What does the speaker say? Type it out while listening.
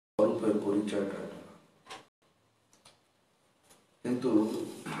করে পরিচয়টা। কিন্তু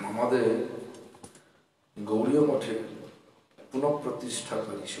আমাদের গৌড়ীয় মঠে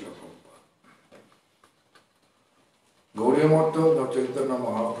পুনঃপ্রতিষ্ঠাকারী ছিল প্রভুপাদ। গৌড়ীয় মঠ চৈতন্য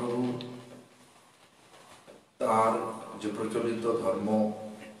মহাপ্রভু তার যে প্রচলিত ধর্ম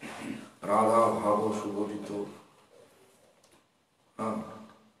রাধা ভাব সুগঠিত,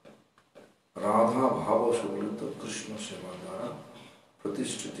 রাধা ভাব সুগঠিত কৃষ্ণ সেবা দ্বারা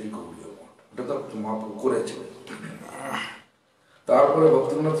প্রতিষ্ঠিত গৌড়ীয় মঠ, এটা তো মহাপ্রভু করেছিলেন। তারপরে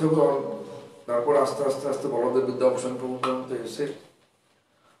ভক্তিনাথ ঠাকুর, তারপর আস্তে আস্তে আস্তে বলদেব বিদ্যাভূষণ প্রভু পর্যন্ত এসে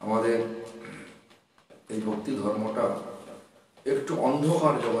আমাদের এই ভক্তি ধর্মটা একটু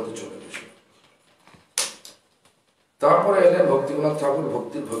অন্ধকার জগতে চলে গেছে। তারপরে এলেন ভক্তিনাথ ঠাকুর,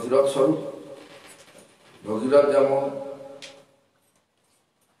 ভক্তির ভগীরথ স্বরূপ। ভগীরথ যেমন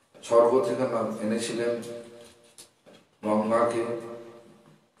স্বর্গ থেকে এনেছিলেন গঙ্গাকে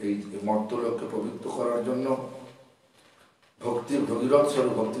এই মর্তলোককে পবিত্র করার জন্য, ভক্তির ভগীরথ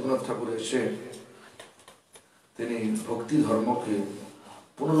স্বরূপ ভক্তিনাথ ঠাকুর এসে তিনি ভক্তি ধর্মকে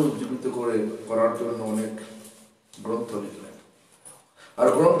পুনরুজ্জীবিত করার জন্য অনেক গ্রন্থ লিখলেন। আর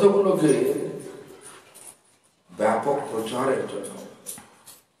গ্রন্থগুলোকে ব্যাপক প্রচারের জন্য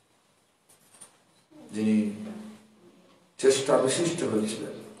যিনি চেষ্টা বিশিষ্ট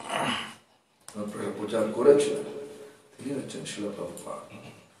হয়েছিলেন, প্রচার করেছিলেন, তিনি হচ্ছেন শ্রীল প্রভুপাদ।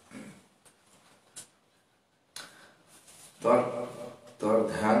 তার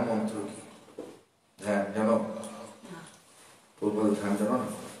ধ্যান মন্ত্র কি? ধ্যান জানো? প্রভুপাদের ধ্যান জানো না?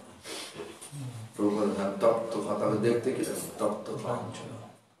 প্রভুপাদের ধ্যান তপ্ত, তাকে দেখতে কি জানো? তপ্ত কাঞ্চন।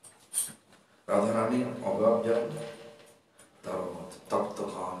 রাধা রানীর অভাব জ্ঞান, তার তপ্ত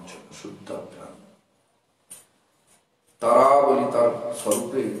কাঞ্চন শুদ্ধ জ্ঞান। তারা বলি তার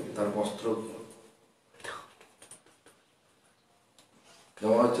স্বরূপে, তার বস্ত্র কি?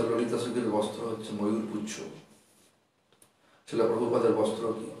 যেমন হচ্ছে ললিতা সুখীর বস্ত্র হচ্ছে ময়ূর পুচ্ছ, ছিল প্রভুপাদের বস্ত্র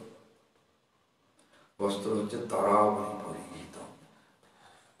কি? বস্ত্র হচ্ছে তারাবলী পরিহিত।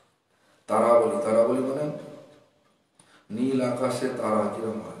 তারাবলী, তারাবলী মানে নীল আকাশে তারা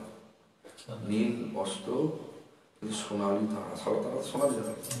কিরম হয়? নীল বস্ত্র কিন্তু সোনালী তারা, সব তারা সোনালী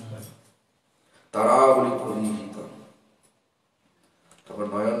তারাবলী পরিহিত। তারপর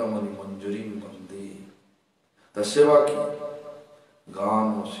নয়নমণি মঞ্জুরি বন্দে, তার সেবা কি? গান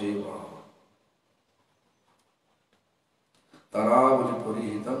ও সেবা। তারাবলী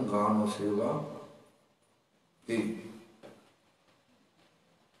পরিহিতম গান ও সেবা কি?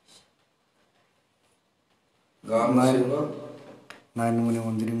 গান ও সেবা নয়নমণি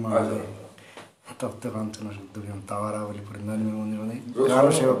মন্দির তপ্ত কাঞ্চন শুদ্ধ তারাবলী পরি নয়নমণি মন্দির মানে গান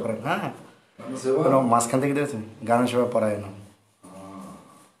ও সেবা পরায়ণ। হ্যাঁ, মাঝখান থেকে দেখেছেন গান ও সেবা পরায়ণ।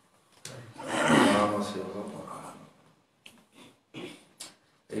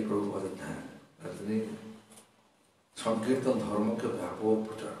 এই প্রভুপাদের ধ্যান, তিনি সংকীর্তন ধর্মকে ব্যাপক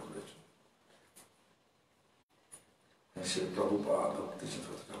প্রচার করেছেন। সে প্রভুপাদ ভক্তি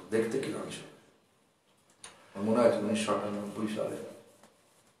দেখতে কি লাগছে? মনে আছে 1998 সালে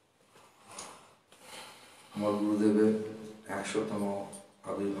আমার গুরুদেবের 100তম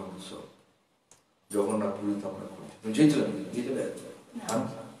আবির্ভাব উৎসব জগন্নাথ পুরীতে আমরা করি। গিয়েছিলেন?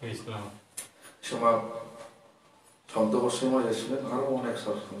 সময় সন্ত গোস্বামী এসেছিলেন, আরো অনেক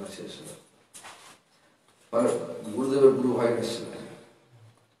সৎসঙ্গী এসেছিলেন, মানে গুরুদেবের গুরু ভাই এসেছিলেন।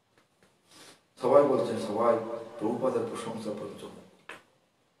 সবাই বলছেন, সবাই প্রভুপাদের প্রশংসা পঞ্চম।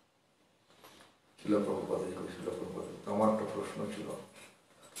 শিল প্রভুপাদ, শিল প্রভুপাদ। আমার একটা প্রশ্ন ছিল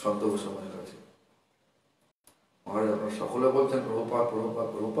সন্ত গোস্বামীর কাছে, মহারাজ আপনারা সকলে বলছেন প্রভুপাদ প্রভুপাদ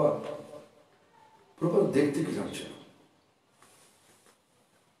প্রভুপাদ, প্রভুপাদ দেখতে কি জানছেন?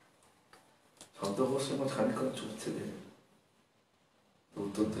 সন্ত গোস্বামী খানিকক্ষণ চুপ থেকে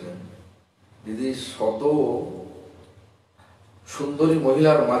উত্তর দিলেন, দিদি শত সুন্দরী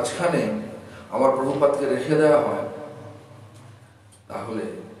মহিলার মাঝখানে আমার প্রভুপাদকে রেখে দেওয়া হয়, তাহলে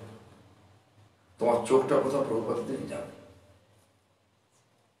তোমার চোখটা কোথাও প্রভুপাদের দিকে যাবে?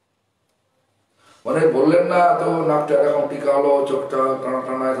 মানে বললেন না তো নাকটা এরকম টিকালো, চোখটা টানা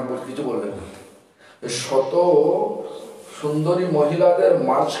টানা, এরকম কিছু বললেন না। শত সুন্দরী মহিলাদের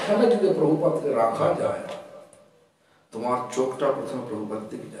মাঝখানে যদি প্রভুপাদকে রাখা যায়, তোমার চোখটা প্রথমে প্রভুপাদের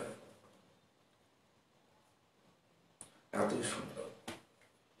দিকে যাবে। এতই সুন্দর।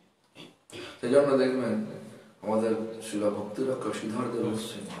 সেই জন্য দেখবেন আমাদের শিল ভক্তি রক্ষক শ্রীধরদেব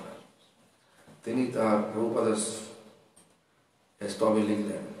গোস্বামী মহারাজ, তিনি তার প্রভুপাদের স্তবে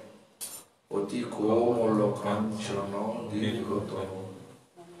লিখলেন, অতি কোমল কাঞ্চন দীর্ঘতর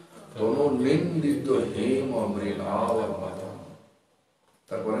তনু নিন্দিত হেম মৃণাল মদন।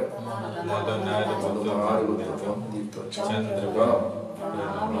 তারপরে মদনার বন্দিত চন্দ্র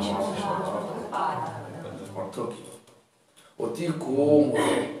অর্থ কি? অতি কোমল,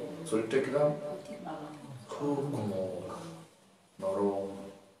 শরীরটা কিরাম খুব কোমল নরম,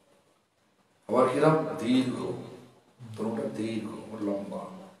 আবার কিরাম দীর্ঘ, তনুটা দীর্ঘ লম্বা।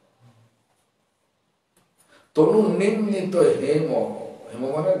 তনু নির্ণিত হেম, হেম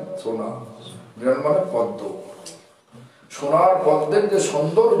মানে সোনা, মৃণ মানে পদ্ম। সোনার পদ্মের যে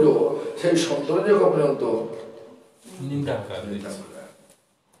সৌন্দর্য, সেই সৌন্দর্যকে পর্যন্ত নিন্দা করে।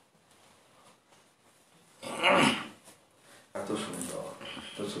 এত সুন্দর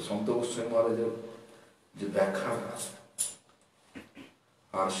সন্ত গোস্বামী মহারাজের যে ব্যাখ্যা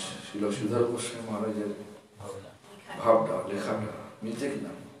আর শিল শ্রীধর গোস্বামী মহারাজের ভাবটা, লেখাটা মিলছে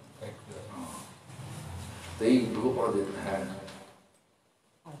কিনা? এই প্রভুপাদের ধ্যান,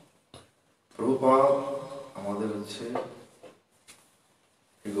 প্রভুপাদ আমাদের হচ্ছে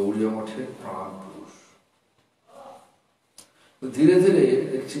গৌড়ীয় মঠের প্রাণ পুরুষ। ধীরে ধীরে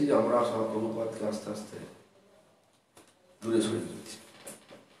দেখছি যে আমরা সব প্রভুপাদকে আস্তে আস্তে দূরে সরে যাচ্ছি,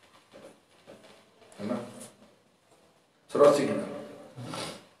 না সরাচ্ছি কিনা?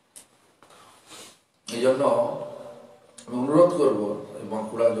 এই জন্য আমি অনুরোধ করবো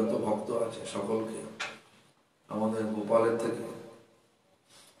বাঁকুড়া যত ভক্ত আছে সকলকে আমাদের গোপালের থেকে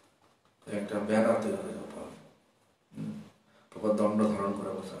একটা ব্যানার তৈরি করে, গোপাল প্রপাত দণ্ড ধারণ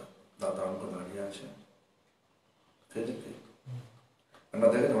করে বসা, দাদা অঙ্ক দাঁড়িয়ে আছে,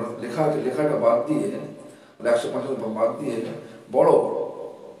 লেখা আছে, লেখাটা বাদ দিয়ে 105 বাদ দিয়ে বড়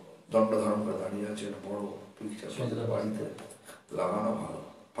দণ্ড ধারণ করে দাঁড়িয়ে আছে, বড় পিকচার বাড়িতে লাগানো ভালো,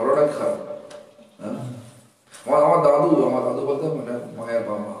 ভালো লাগে খারাপ? আমার দাদু বলতে মানে মায়ের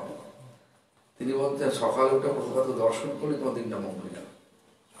বাবা, তিনি বলতেন সকালে উঠে প্রভুপাত দর্শন করলে তোমার দিনটা মঙ্গল যাবে,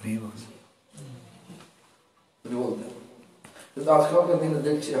 তিনি বলতেন। কিন্তু আজকালকার দিনে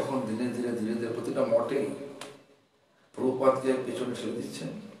দেখছি এখন ধীরে ধীরে ধীরে ধীরে প্রতিটা মঠেই প্রভুপাতকে পেছনে ছেড়ে দিচ্ছেন,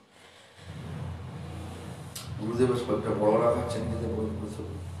 গুরুদেবের একটা বড় রাখাচ্ছেন, নিজেদের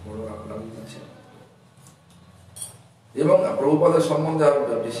বড় লাগিয়ে দিচ্ছেন, এবং প্রভুপাদের সম্বন্ধে আর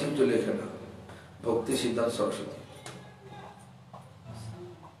বেশি কিছু লেখে না। ভক্তি সিদ্ধান্ত সরস্বতী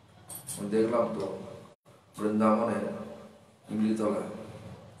দেখলাম তো বৃন্দাবনে ইমলিতলায়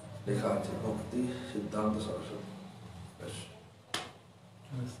লেখা আছে ভক্তি সিদ্ধান্ত সরস্বতী,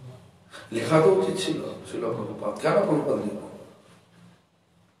 লেখা তো উচিত ছিল ছিল প্রভুপাদ। কেন প্রভুপাদ লিখবো?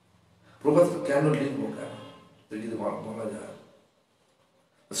 প্রভুপাদ কেন লিখবো? কেন যদি বলা যায়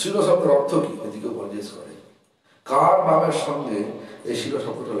শিল শব্দের অর্থ কি, এদিকে জিজ্ঞেস করে কার নামের সঙ্গে এই শিল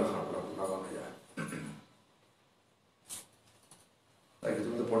শব্দটা লাগানো যায়? তাই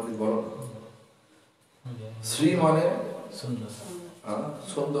তুমি তো পণ্ডিত বলো না। শ্রী মানে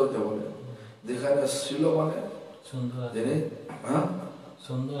সৌন্দর্য বলে, যেখানে শিল মানে যিনি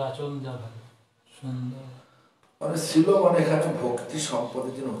সুন্দর আচরণ, যা ভালো সুন্দর মানে শিল মানে এখানে ভক্তি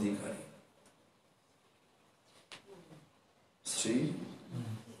সম্পদের জন্য অধিকারী। শ্রী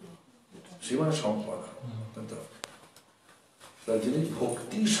শ্রী মানে সম্পদ, যিনি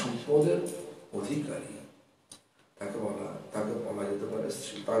ভক্তি সম্পদের অধিকারী তাকে বলা যেতে পারে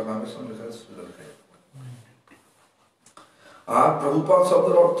শ্রী, তার নামের সঙ্গে শ্রী লেখা। আর প্রভুপাদ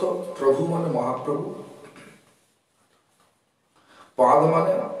শব্দের অর্থ প্রভু মানে মহাপ্রভু, পাদ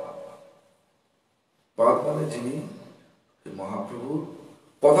মানে যিনি মহাপ্রভুর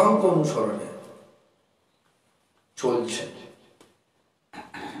পদাঙ্ক অনুসরণে চলছেন,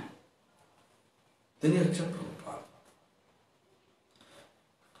 তিনি হচ্ছেন প্রভুপাদ।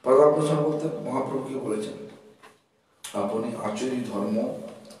 পদাঙ্ক অনুসরণ বলতে মহাপ্রভু কি বলেছেন? আপনি আচরি ধর্ম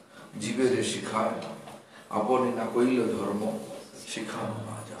জীবের শিখায়, আপনি না কইল ধর্ম শিখানো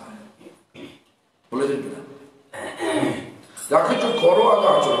না যায়, বলেছেন কিনা? যা কিছু করো আগে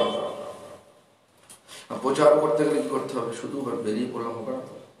আচরণ করো। প্রচার করতে গেলে কি করতে হবে? শুধু বেরিয়ে পড়লাম হবে না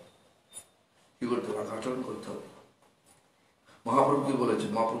তো, কি করতে হবে? আচরণ করতে হবে। মহাপ্রভু কি বলেছেন?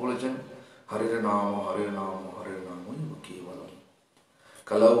 মহাপ্রভু বলেছেন হরে নাম হরে নাম হরে নাম কেবলম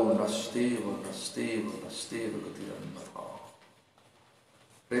কলৌ নস্তেব নস্তেব নস্তেব গতিরন্যথা।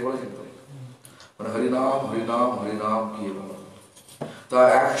 এটাই বলেছেন তো, মানে হরিনাম হরিনাম হরিনাম কেবলম। তা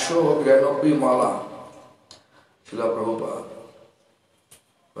 192 মালা শিলা প্রভুপাদ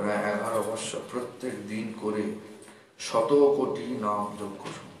প্রায় 11 বৎসর প্রত্যেক দিন করে 100 কোটি নাম যজ্ঞ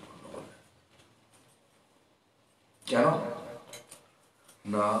সম্পন্ন করে। কেন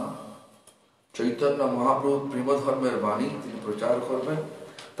না? চৈতন্য মহাপ্রভু প্রেম ধর্মের বাণী তিনি প্রচার করবেন,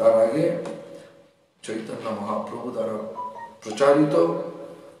 তার আগে চৈতন্য মহাপ্রভু দ্বারা প্রচারিত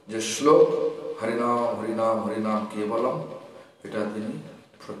যে শ্লোক হরিনাম হরিনাম হরিনাম কেবলম, এটা তিনি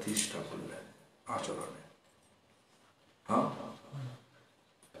প্রতিষ্ঠা করলেন আচরণে। হ্যাঁ,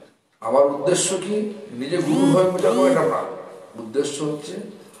 আমার উদ্দেশ্য কি? নিজে গুরু হয়ে প্রচার করে এটা না, উদ্দেশ্য হচ্ছে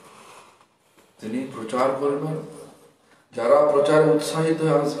তিনি প্রচার করবেন, যারা প্রচারে উৎসাহিত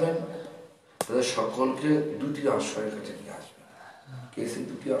হয়ে আসবেন তাদের সকলকে দুটি আশ্রয়ের কাছে নিয়ে আসবেন। কে সেই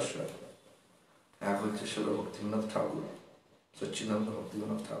দুটি আশ্রয়? এক হচ্ছে শ্রীল ভক্তিনাথ ঠাকুর, সচ্চিদানন্দ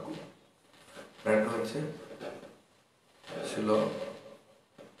ভক্তিনাথ ঠাকুর, একটা হচ্ছে শ্রীল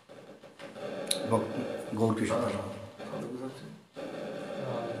গৌরকৃষ্ণ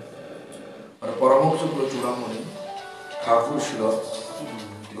মানে পরমহংস চূড়ামণি ঠাকুর শ্রীল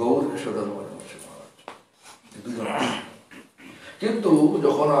গৌর কৃষ্ণদাস মহারাজ, দুজন। কিন্তু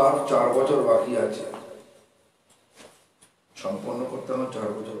যখন আর 4 বছর বাকি আছে, সম্পন্ন করতে আমার 4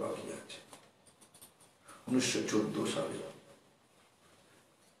 বছর বাকি আছে, 1914 সালে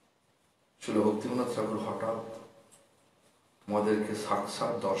শ্রীল ভক্তিনাথ ঠাকুর হঠাৎ আমাদেরকে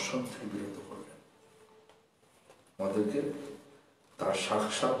সাক্ষাৎ দর্শন থেকে বিরত করলেন, আমাদেরকে তার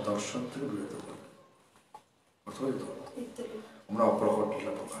সাক্ষাৎ দর্শন থেকে বিরত করলেন। আমরা অপ্রকট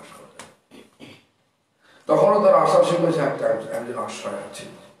লীলা প্রকাশ করলেন। তখনও তার আশা ছিল যে একজন আশ্রয় আছে।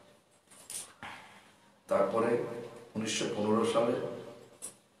 তারপরে 1915 সালে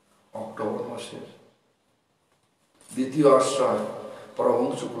অক্টোবর মাসে দ্বিতীয় আশ্রয়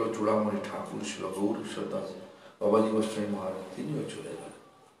পরমহংস চূড়ামণি ঠাকুর ছিল গৌর দাস বাবাজি গোস্বামী মহারাজ, তিনিও চলে গেলেন।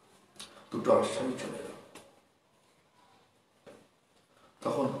 দুটো আশ্রয় চলে গেল।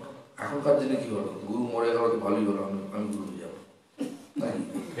 তখন এখনকার দিনে কি হলো, গুরু মরে গেল তো ভালোই হলো, আমি গুরু যাব নাকি?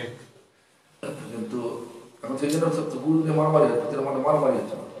 কিন্তু এখন সেই জন্য গুরু নিয়ে মারামারি হচ্ছে, মারামারি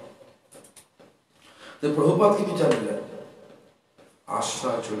হচ্ছে। প্রভুপাদ কি বিচার দিলেন?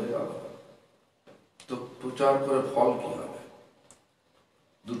 আশ্রয় চলে গেল তো প্রচার করে ফল কি হবে?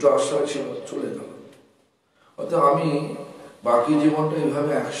 দুটো আশ্রয় ছিল, চলে গেল। অর্থাৎ আমি বাকি জীবনটা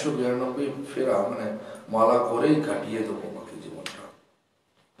এইভাবে 192 ফেরা মানে মালা করেই কাটিয়ে দেবো বাকি জীবনটা।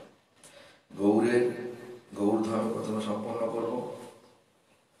 গৌরধামে প্রথমে সম্পন্ন করবো,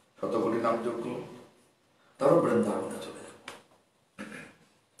 100 কোটি নামযজ্ঞ, তারও বৃন্দাবনে চলে যাব।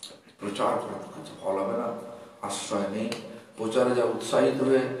 প্রচার করে কিছু ফল হবে না, আশ্রয় নেই। প্রচারে যা উৎসাহিত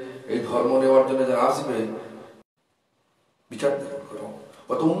হয়ে এই ধর্ম নেওয়ার জন্য যারা আসবে, বিচার করো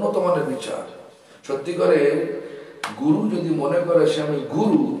কত উন্নত মানের বিচার। সত্যি করে গুরু যদি মনে করে সে আমি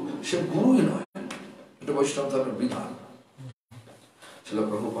গুরু, সে গুরুই নয়, এটা বৈষ্ণব ধর্মের বিধান। ছিল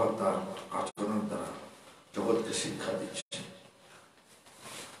প্রভুপাদ তার আচরণ দ্বারা জগৎকে শিক্ষা দিচ্ছে।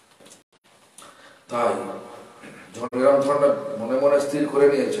 তাই ঝড়েরাম ধরনের মনে মনে স্থির করে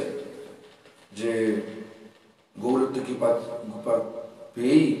নিয়েছেন যে গৌরের তো কৃপা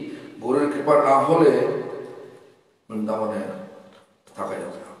পেয়েই, গৌরের কৃপা না হলে বৃন্দাবনে থাকা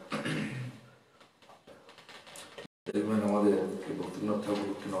যাবে না। দেখবেন আমাদের ভক্তিনাথ ঠাকুর,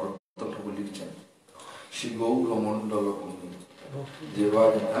 নরোত্তম ঠাকুর লিখছেন, শ্রী গৌর মন্ডল ভূমি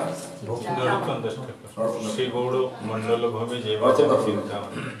যেভাবে শ্রী গৌর মন্ডল ভূমি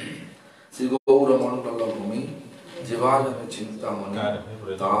শ্রী গৌর মন্ডল ভূমি যেভাবে চিন্তামণি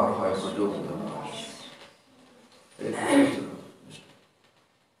তার হয়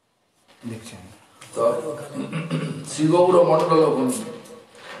দেখছেন। তো শ্রী গৌর মন্ডল ভূমি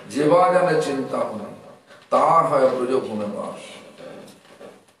যেবা জানে চিন্তামণি তার হয় ব্রজভূমে বাস।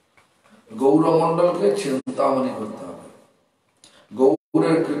 গৌরমন্ডলকে চিন্তামণি করতে হবে।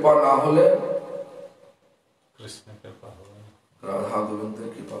 গৌরের কৃপা না হলে রাধা গোবিন্দের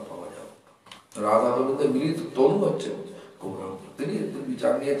কৃপা পাওয়া যাবে। রাধা গোবিন্দের মিলিত তনু হচ্ছে গৌরাঙ্গ। তিনি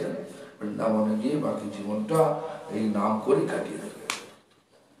বিচার নিয়েছেন বৃন্দাবনে গিয়ে বাকি জীবনটা এই নাম করে কাটিয়ে দেবে।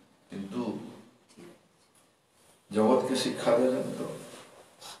 কিন্তু জগৎকে শিক্ষা দেবেন তো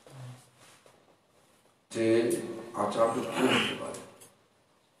যে আচার্য কে হতে পারে,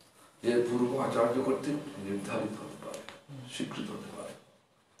 যে পূর্ব আচার্য কর্তৃক নির্ধারিত হতে পারে, স্বীকৃত হতে পারে।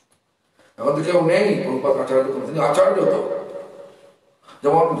 এখন তো কেউ নেই প্রভুপাদ আচার্য করেন, তিনি আচার্য তো।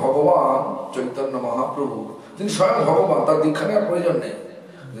 যেমন ভগবান চৈতন্য মহাপ্রভু, তিনি স্বয়ং ভগবান, তার দীক্ষা নেওয়ার প্রয়োজন নেই,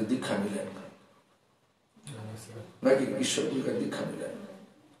 দীক্ষা নিলেন নাকি ঈশ্বর পুরিকার দীক্ষা নিলেন।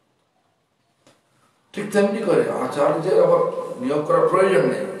 ঠিক তেমনি করে আচার্যের আবার নিয়োগ করার প্রয়োজন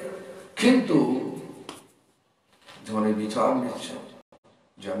নেই, কিন্তু যেমন এই বিচার নিচ্ছে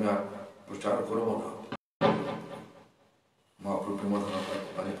যে আমি আর প্রচার করবো না, মহাপ্রভু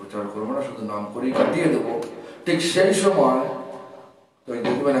আমি প্রচার করবো না, শুধু নাম করেই কাটিয়ে দেবো। ঠিক সেই সময়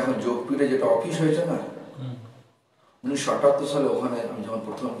দেখবেন এখন যোগপীঠে যেটা অফিস হয়েছে না, 1978 সালে ওখানে আমি যখন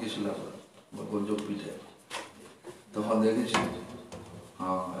প্রথম গিয়েছিলাম যোগপীঠে, তখন দেখেছি,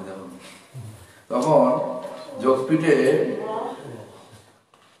 হ্যাঁ দেখুন, তখন যোগপীঠে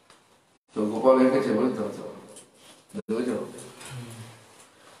তো গোপাল রেখেছে বুঝতে পারছো, দেখেছো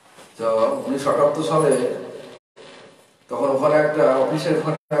তো 1978 সালে তখন ওখানে একটা অফিসের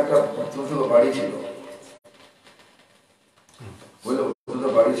একটা ছোট বাড়ি ছিল, বুঝলো,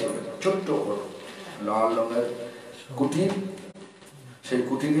 বাড়ি ছিল ছোট্ট লাল রঙের কুটির, সেই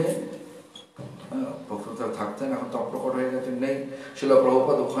কুটিরে ভক্তরা থাকতেন। এখন তো অপ্রকট হয়ে গেছেন, নেই। শিল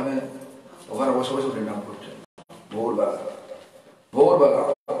প্রভুপাদ ওখানে বসে বসে হরিনাম করছেন ভোরবেলা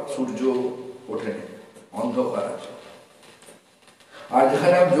সূর্য ওঠেনি, অন্ধকার আছে। আর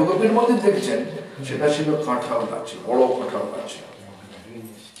যেখানে আপনি যোগপীঠ মন্দির দেখছেন সেটা ছিল কাঁঠাল গাছে, বড় কাঁঠাল গাছে,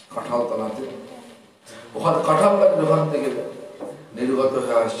 কাঁঠাল তলাতে। ওখানে কাঁঠাল গাছ ওখান থেকে নির্গত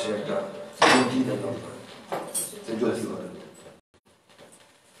হয়ে আসছে একটা জ্যোতি,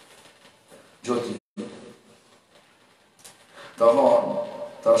 জ্যোতি। তখন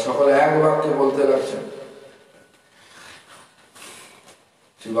তারা সকলে এক বাক্যে বলতে লাগছেন,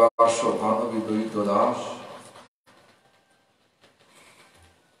 শিবাস্য ভানবী দ্বৈত দাস,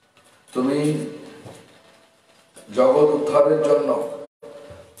 তুমি জগৎ উদ্ধারের জন্য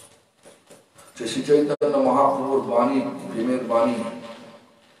শ্রী চৈতন্য মহাপ্রভুর বাণী, প্রেমের বাণী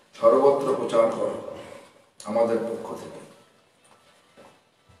সর্বত্র প্রচার করো আমাদের পক্ষ থেকে।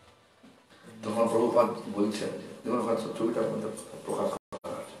 তখন প্রভুপাদ বলছেন, ছবিটা প্রকাশ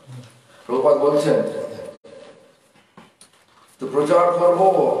করা আছে, প্রভুপাদ বলছেন তো প্রচার করবো,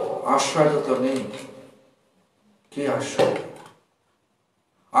 আশ্রয় তো নেই। কে আশ্রয়?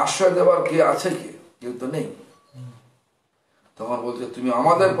 আশ্রয় দেবার কে আছে? কেউ তো নেই। তখন বলছে তুমি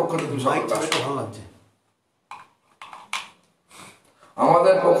আমাদের পক্ষ থেকে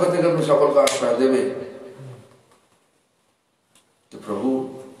আমাদের পক্ষ থেকে তুমি সকলকে আশ্রয় দেবে। তো প্রভু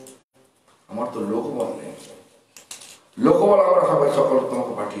আমার তো লোকবল নেই, লোকবল আমরা সবাই সকল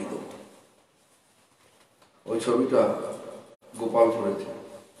তোমাকে পাঠিয়ে দেবো। ওই ছবিটা গোপাল করেছে,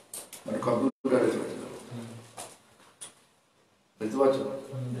 মানে কম্পিউটারে চলেছিল, দেখতে পাচ্ছ?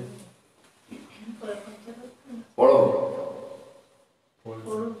 বড়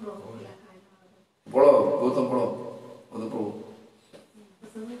বড় গৌতম, বড় গৌতম প্রভু।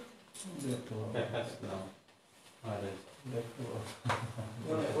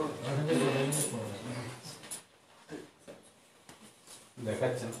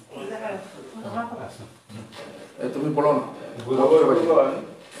 তুমি পড়ো না।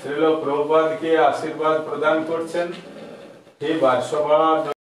 শ্রীল প্রভুপাদকে আশীর্বাদ প্রদান করছেন, হে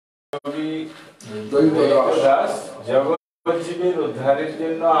বার্ষবাদী দাস, জগৎজীবের উদ্ধারের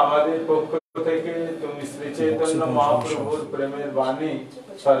জন্য আমাদের পক্ষ থেকে তুমি শ্রী চৈতন্য মহাপ্রভুর প্রেমের বাণী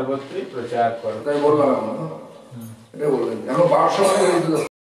সর্বত্রই প্রচার করো। তাই বললাম, এটা বললেন। এখন বার্ষবাদী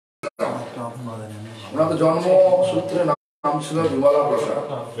ওনার তো জন্মসূত্রে নাম ছিল বিমলা প্রসাদ,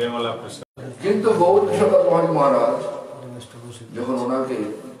 কিন্তু গৌর কৃষ্ণ মহারাজ যখন ওনাকে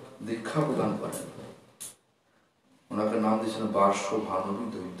দীক্ষা প্রদান করেন, ওনাকে নাম দিয়েছিলেন বার্ষ ভানবী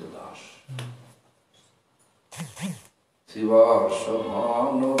দৈত্য দাস। শিবাস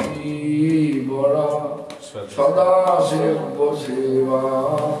ভানবী বরা সদা সেব সেবা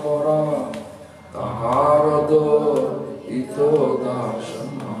করা, তাহার দৈত দাস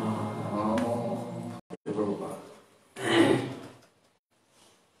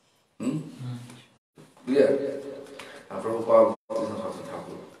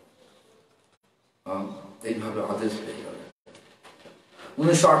ঠাকুর এইভাবে আদেশ পেয়ে গেলেন।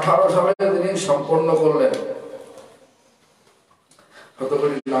 1918 সালে তিনি সম্পন্ন করলেন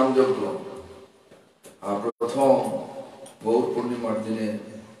কতগুলি নাম যজ্ঞ। আর প্রথম গৌর পূর্ণিমার দিনে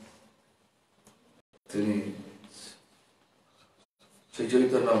তিনি শ্রী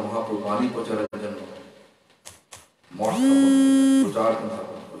চৈতন্য মহাপ্রভু বাণী প্রচারের জন্য মঠ প্রচার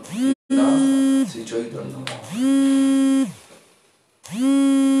শ্রী চৈতন্য।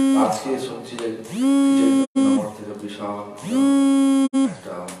 আজকে শুনছি যে চৈতন্য মঠ থেকে বিশাল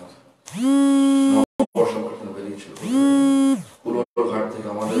একটা নবসংগঠন বেরিয়েছিল ঘাট থেকে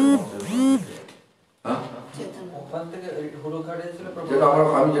আমাদের,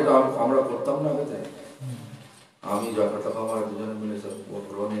 যেটা আমরা করতাম না আগে। আমি জয়কর্তা আমার দুজনে মিলে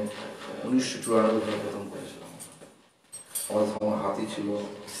 1994 সালে প্রথম করেছিলাম। আমাদের সময় হাতি ছিল,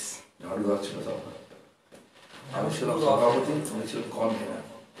 ঝাড়ুদার ছিল, আমি ছিলাম সভাপতি, উনি ছিলেন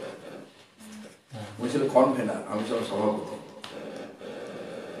কনভেনার। আমি ছিলাম সভাপতি।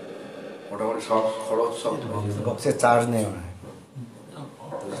 মোটামুটি সব খরচ সব চার্জ নেই,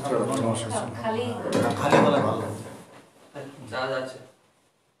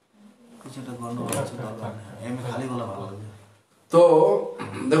 তো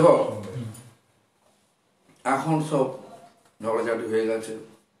দেখো এখন সব ঝগড়াঝাটি হয়ে গেছে।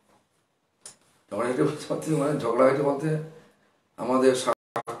 ঝগড়াঝাটি বলতে আমাদের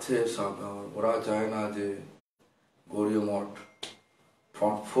স্বার্থে, ওরা চায় না যে গৌরীয় মঠ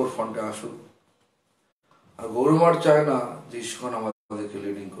ফোর ফ্রন্টে আসুক, আর গৌরী মঠ চায় না যে ইস্কন আমাদেরকে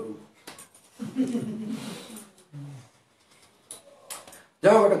লিডিং করুক।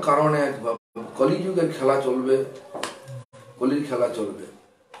 যাই হোক একটা কারণে কলিযুগের খেলা চলবে, কলির খেলা চলবে,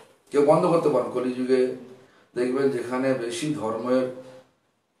 কেউ বন্ধ করতে পারেন। কলিযুগে দেখবেন যেখানে বেশি ধর্মের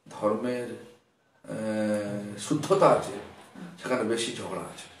শুদ্ধতা আছে সেখানে বেশি ঝগড়া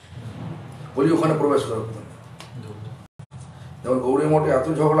আছে। কলি ওখানে প্রবেশ করে না। যেমন গৌরী মঠে এত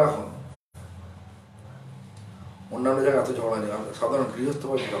ঝগড়া এখন, অন্যান্য জায়গায় এত ঝগড়া নেই। সাধারণ গৃহস্থ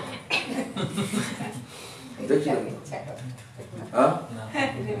বাড়ি যখন দেখি, হ্যাঁ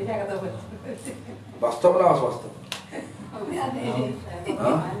বাস্তব না অবাস্তব?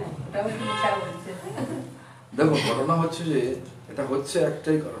 দেখো ঘটনা হচ্ছে যে এটা হচ্ছে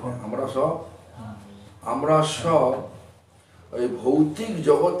একটাই কারণ, আমরা সব ওই ভৌতিক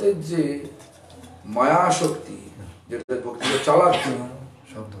জগতের যে মায়া শক্তি যেটা ভক্তিকে চালাচ্ছে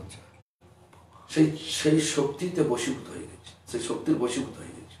সেই শক্তিতে বশীভূত হয়ে গেছে, সেই শক্তির বশীভূত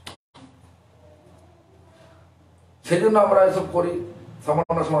হয়ে গেছে। সেই জন্য আমরা এসব করি,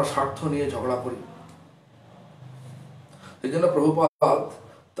 সামান্য স্বার্থ নিয়ে ঝগড়া করি। সেই জন্য প্রভুপাদ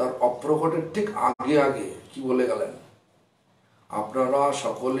তার অপ্রকটের ঠিক আগে আগে কি বলে গেলেন, আপনারা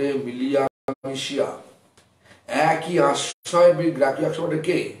সকলে মিলিয়া মিশিয়া একই আশ্রয় গ্রাহী। আশ্রয়টা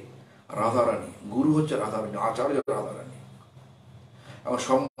কে? রাধারানী। গুরু হচ্ছে রাধারানী, আচার্য রাধারানী।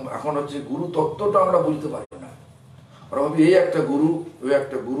 এখন হচ্ছে গুরু তত্ত্বটা আমরা বুঝতে পারি না। আমরা ভাবি এই একটা গুরু, ওই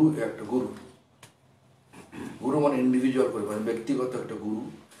একটা গুরু, একটা গুরু। গুরু মানে ইন্ডিভিজুয়াল করে, মানে ব্যক্তিগত একটা গুরু।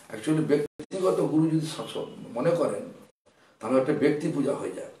 অ্যাকচুয়ালি ব্যক্তিগত গুরু যদি মনে করেন তাহলে একটা ব্যক্তি পূজা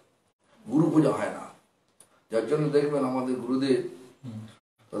হয়ে যায়, গুরু পূজা হয় না। যার জন্য দেখবেন আমাদের গুরুদেব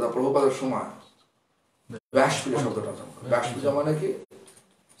তথা প্রভুপাদের সময় ব্যাস পূজা শব্দটা, ব্যাস পূজা মানে কি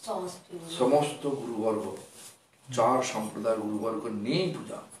সমস্ত গুরুবর্গ, 4 সম্প্রদায়ের গুরুবর্গ নিয়েই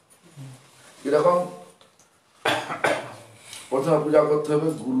পূজা। এরকম প্রথমে পূজা করতে হবে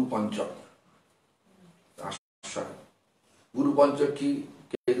গুরু পঞ্চক। গুরু পঞ্চক কি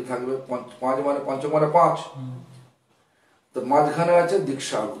থাকবে? 5 মানে পঞ্চক মানে 5, তো মাঝখানে আছে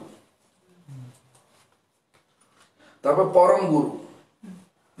দীক্ষা গুরু, তারপর পরম গুরু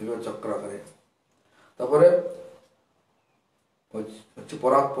চক্রাকারে, তারপরে হচ্ছে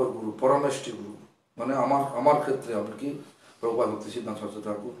পরাৎপর গুরু, পরমেষ্টি গুরু। মানে আমার ক্ষেত্রে আপনি কি প্রভুপাদ ভক্তি সিদ্ধান্ত সরস্বতী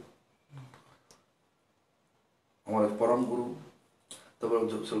ঠাকুর আমার পরম গুরু, তারপরে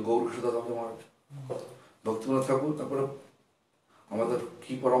গৌর কৃষ্ণদাস মহারাজ, ভক্তিনাথ ঠাকুর, তারপরে আমাদের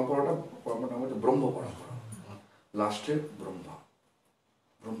কি পরম্পরাটা, আমাদের ব্রহ্ম পরম্পরা, লাস্টে ব্রহ্মা।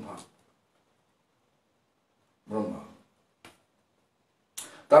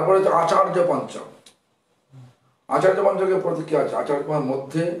 তারপরে হচ্ছে আচার্য পঞ্চক। আচার্য পঞ্চকের প্রতি কি আছে? আচার্য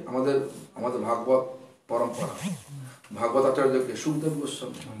মধ্যে আমাদের ভাগবত পরম্পরা, ভাগবত আচার্যকে সুখদেব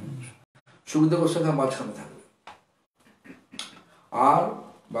গোস্বামী, সুখদেব গোস্বামী মাঝখানে থাকবে। আর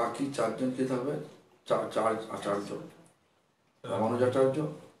বাকি 4 জন কি থাকবে? 4 আচার্য, রামানুজাচার্য,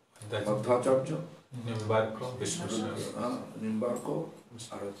 মধ্বাচার্য, নিম্বার্ক,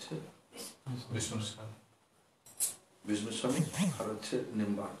 আর হচ্ছে বিষ্ণুস্বামী, আর হচ্ছে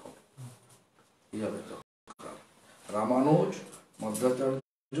নিম্বার্ক। এইভাবে রামানুজ,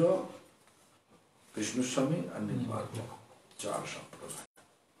 মধ্বাচার্য, কৃষ্ণস্বামী আর নিম্বার্ক, 4 সম্প্রদায়।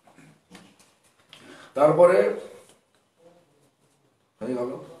 তারপরে হয়ে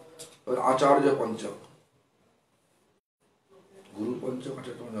গেল আচার্য পঞ্চক, গুরু পঞ্চক,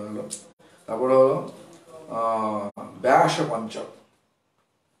 আচার্য পঞ্চক গেল। তারপরে হলো ব্যাস পঞ্চক।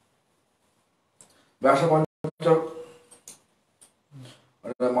 ব্যাস পঞ্চক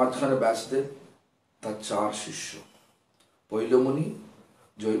মাঝখানে ব্যাসদেব, তার 4 শিষ্য, পৈলমণি,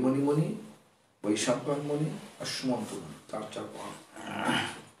 জৈমণি মণি, বৈশাম্পায়ন মণি আর সুমন্ত মণি, 4 পাঁচ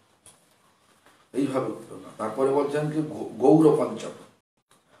এইভাবে। তারপরে বলছেন কি গৌর পঞ্চক,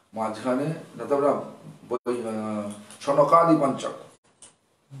 মাঝখানে সনকাদি পঞ্চক,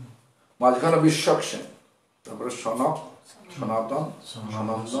 মাঝখানে বিশ্বক্সেন, তারপরে সনক, সনাতন,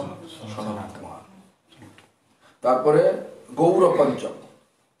 সনন্দন, সনত কুমার। তারপরে গৌর পঞ্চক,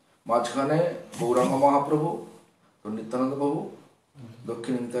 মাঝখানে গৌরাঙ্গ মহাপ্রভু, নিত্যানন্দ প্রভু,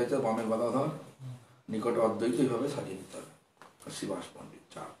 দক্ষিণ নিতাইতে বামে গদাধর, নিকটে অদ্বৈত, এইভাবে সাজিয়ে নিতে হবে। শিবাস পণ্ডিত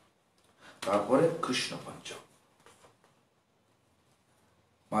 4। তারপরে কৃষ্ণ পঞ্চক,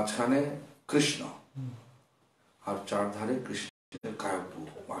 মাঝখানে কৃষ্ণ আর 4 ধারে কৃষ্ণের কায়ব্য,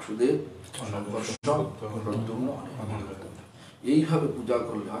 বাসুদেব, প্রদ্যুম্ন, এইভাবে পূজা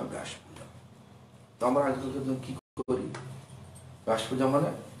করলে হয় ব্যাস পূজা। তো আমরা আজকাল কি করি? ব্যাস পূজা মানে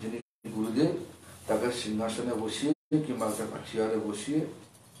যিনি গুরুদেব তাকে সিংহাসনে বসিয়ে কিংবা চেয়ারে বসিয়ে,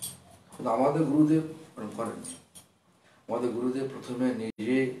 কিন্তু আমাদের গুরুদেব করেননি। আমাদের গুরুদেব প্রথমে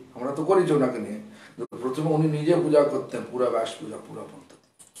নিজে, আমরা তো করেছি ওনাকে নিয়ে, প্রথমে উনি নিজে পূজা করতেন, পুরা ব্যাস পূজা, পুরা পদ্ধতি।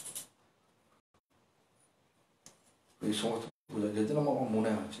 এই সমস্ত পূজা যেদিন আমার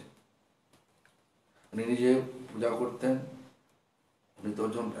মনে আছে, উনি নিজে পূজা করতেন। উনি তো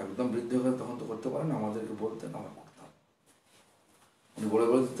যখন একদম বৃদ্ধ হয়ে তখন তো করতে পারেন, আমাদেরকে বলতেন, আমরা করতাম। উনি বলে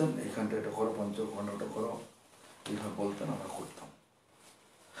বলে দিতেন এইখানটা এটা করো, পঞ্চখণ্ডটা করো, এইভাবে বলতেন, আমরা করতাম।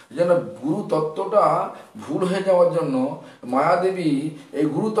 এই জন্য গুরু তত্ত্বটা ভুল হয়ে যাওয়ার জন্য মায়াদেবী এই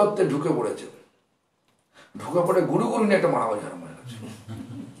গুরু তত্ত্বে ঢুকে পড়েছে। ঢুকে পড়ে গুরু গুরু নিয়ে একটা মারামারি আরম্ভ হয়ে গেছে।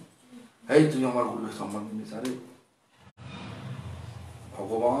 এই তুই আমার গুরুকে সম্মান দিস। আরে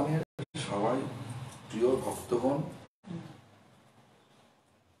ভগবানের সবাই প্রিয় ভক্তগণ,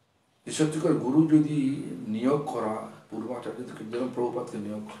 সত্যি করে গুরু যদি নিয়োগ করা, পূর্বাচার্যকে যেরকম প্রভুপাতকে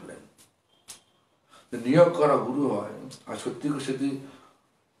নিয়োগ করলেন, নিয়োগ করা গুরু হয়। আর সত্যি করে সেটি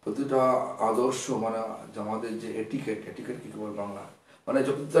প্রতিটা আদর্শ মানে আমাদের যে এটিকেট কি বল বাংলা, মানে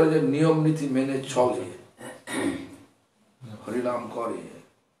যদি তারা যে নিয়ম নীতি মেনে চলে, হরিনাম করে,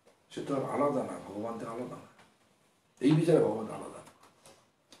 সেটা আলাদা না, ভগবান থেকে আলাদা না। এই বিচারে ভগবান আলাদা।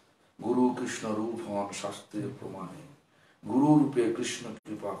 গুরু কৃষ্ণ রূপ হন শাস্ত্রের প্রমাণে, গুরু রূপে কৃষ্ণ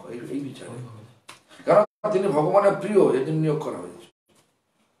কৃপা, এই বিচারে। কারণ তিনি ভগবানের প্রিয়, এদের নিয়োগ করা হয়েছে।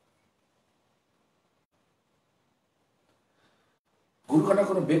 গুরু কেন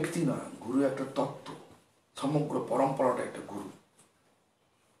কোনো ব্যক্তি না, গুরু একটা তত্ত্ব, সমগ্র পরম্পরাটা একটা গুরু।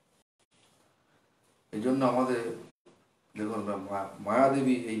 এই জন্য আমাদের দেখুন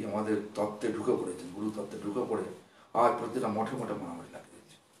মায়াদেবী এই আমাদের তত্ত্বে ঢুকে পড়েছেন, গুরু তত্ত্বে ঢুকে পড়ে আজ প্রতিটা মঠে মঠে মারামারি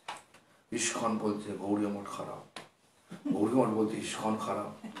লাগিয়েছে। ইস্কন বলছে গৌরী মঠ খারাপ, গৌরী মঠ বলছে ইস্কন খারাপ।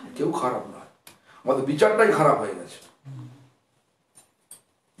 কেউ খারাপ নয়, আমাদের বিচারটাই খারাপ হয়ে গেছে।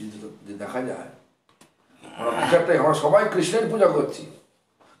 যে দেখা যায় আমরা বিচারটাই, আমরা সবাই কৃষ্ণের পূজা করছি,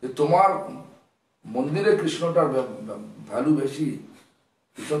 যে তোমার মন্দিরে কৃষ্ণটার ভ্যালু বেশি,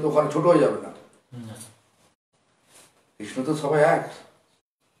 কৃষ্ণ তো ওখানে ছোট হয়ে যাবে না। কৃষ্ণ তো সবাই এক,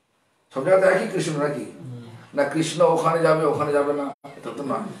 সব জায়গাতে একই কৃষ্ণ নাকি? না কৃষ্ণ ওখানে যাবে না, এটা তো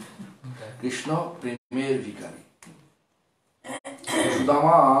না। কৃষ্ণ প্রেমের ভিখারি।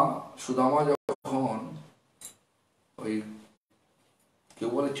 সুদামা যখন ওই কেউ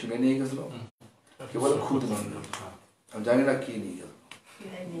বলে ছুঁড়ে নিয়ে গেছিল, কেউ বলে খুদ নিয়ে গেল, আমি জানি না কি নিয়ে গেল,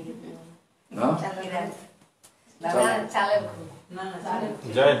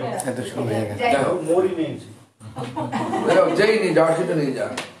 যেই নিয়ে যাওয়ার সেটা নিয়ে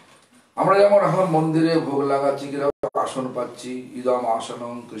যান। আমরা যেমন এখন মন্দিরে ভোগ লাগাচ্ছি, আসন পাচ্ছি, ইদম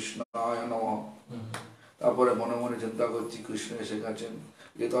আসনম কৃষ্ণায় নমঃ, তারপরে মনে মনে চিন্তা করছি কৃষ্ণ এসে গেছেন,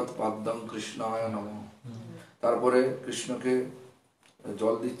 এতৎ পাদ্যং কৃষ্ণায় নমঃ, তারপরে কৃষ্ণকে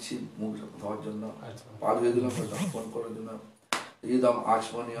জল দিচ্ছি মুখ ধোয়ার জন্য, পা ধুয়ে দিলাম দর্পণ করার জন্য, ইদম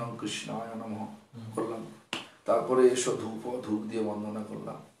আচমনিয়ম কৃষ্ণায় নমঃ করলাম। তারপরে এসো ধূপ দিয়ে বন্দনা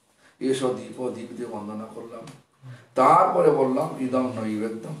করলাম, এসো দীপ দিয়ে বন্দনা করলাম। তারপরে বললাম ইদম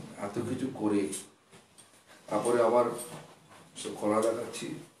নৈবেদ্যম, এত কিছু করে তারপরে আবার সব কলা দেখাচ্ছি,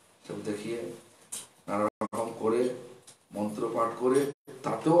 সব দেখিয়ে নানা রকম করে মন্ত্র পাঠ করে,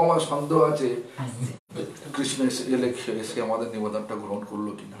 তাতেও আমার সন্দেহ আছে কৃষ্ণ এসে আমাদের নিবেদনটা গ্রহণ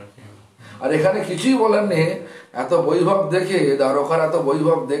করলো কিনা। আর এখানে কিছুই বলেননি, এত বৈভব দেখে, দ্বারকার এত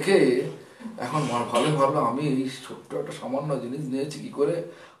বৈভব দেখে এখন ভালো আমি এই ছোট্ট একটা সামান্য জিনিস নিয়েছি, কি করে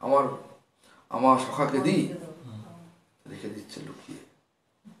আমার সখাকে দিই, রেখে দিচ্ছে লুকিয়ে।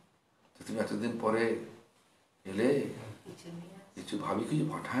 তুমি এতদিন পরে এলে, কিছু ভাবি কিছু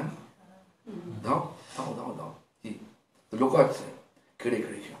পাঠায় না, দাও দাও দাও দাও, কি লোকাচ্ছে কেড়ে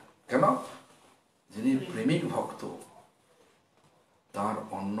কেন? যিনি প্রেমিক ভক্ত, তার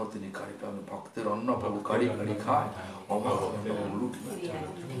অন্ন তিনি কারি পান, ভক্তের অন্ন প্রভু কারি খায়,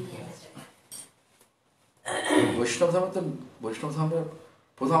 বৈষ্ণব ধর্মের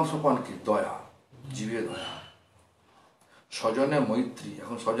প্রধান সোপান কি? দয়া, জীবের দয়া, স্বজনে মৈত্রী।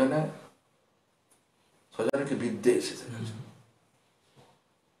 এখন স্বজনকে বিদ্যে এসেছে।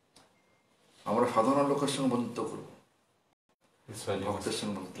 আমরা সাধারণ লোকের সঙ্গে বন্ধুত্ব করবো, ভক্তের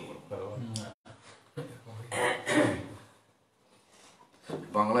সঙ্গে বন্ধুত্ব করবো।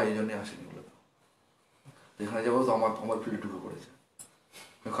 বাংলা এই জন্যই আসেনি, বলে তো এখানে যাবো তো আমার ফিল্ড ঢুকে পড়েছে।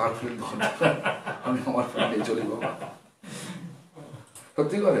 কার ফিল্ড? আমি আমার ফিল্ডে চলি বাবা,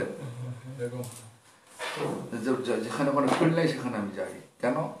 সত্যি করে। যেখানে কোনো ফিল্ড নেই সেখানে আমি যাই।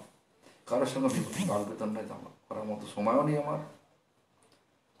 কেন? কারোর সঙ্গে বাল বেতন নাই করার মতো সময়ও নেই আমার।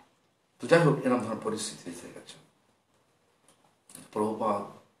 তো যাই হোক, এরকম ধরনের পরিস্থিতি হয়ে গেছে। প্রভুপাদ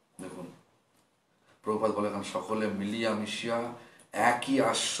দেখুন, প্রভুপাদ বলে এখন সকলে মিলিয়া মিশিয়া একই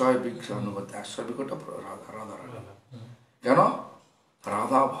আশ্রয় বিগ্রহানুগত। আশ্রয় বিগ্রহটা রাধা। কেন?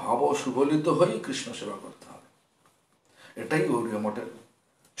 রাধা ভাব সুবলিত হয়ে কৃষ্ণ সেবা করতে হবে। এটাই গৌরীয় মঠের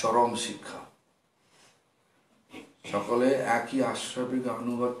চরম শিক্ষা। সকলে একই আশ্রয়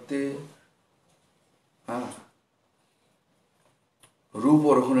আনুগত্যে, রূপ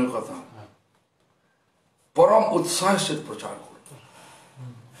ও রঘুনের কথা, চরম উৎসাহের সাথে প্রচার করুন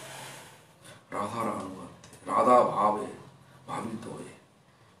রাধার অনুগত্যে, রাধা ভাবে ভাবিত হয়ে।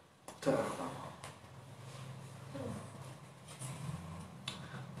 কোথায় রাধা ভাব?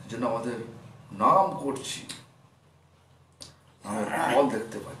 যেন আমাদের নাম করছি, নামের ফল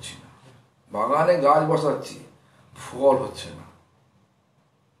দেখতে পাচ্ছি না। বাগানে গাছ বসাচ্ছি, ফল হচ্ছে না।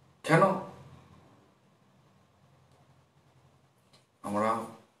 কেন? আমরা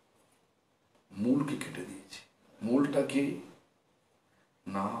মূলকে কেটে দিয়েছি। মূলটা কি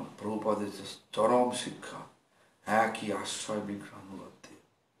না? প্রভুপাদের চরম শিক্ষা, একই আশ্রয় বিগ্রহানুগত্যে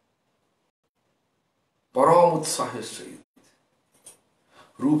পরম উৎসাহের সহিত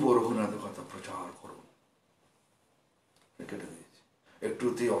রূপ ও রঘুনাথের কথা প্রচার করুন, কেটে দিয়েছি।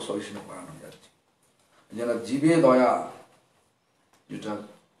 একটুতেই অসহিষ্ণু বানানো যাচ্ছে। যেন জীবে দয়া, যেটা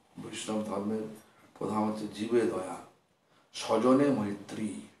বৈষ্ণব ধর্মের প্রধান হচ্ছে জীবে দয়া, স্বজনে মৈত্রী।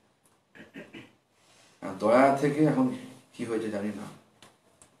 দয়া থেকে এখন কি হয়েছে জানি না,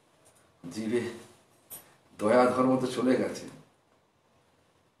 জীবে দয়া ধর্ম তো চলে গেছে।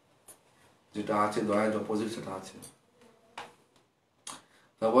 যেটা আছে দয়ার অপোজিট সেটা আছে।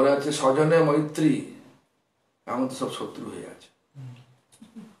 তারপরে আছে স্বজনে মৈত্রী, এমন তো সব শত্রু হয়ে আছে,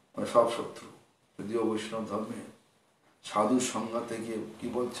 মানে সব শত্রু। যদিও বৈষ্ণব ধর্মে সাধু সংজ্ঞাতে গিয়ে কি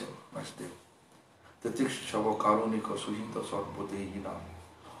বলছে বাসদেব, তিতিক্ষব কারণিক সুহিত সর্বদেহিনা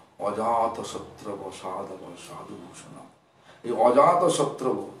অজাত শত্রব সাধব সাধু ভূষণ। এই অজাত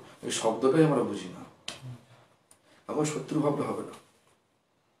শত্রব এই শব্দটাই আমরা বুঝি না। এখন শত্রু ভাবলে হবে না।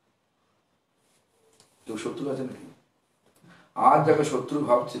 কেউ শত্রু আছে নাকি? আজ যাকে শত্রু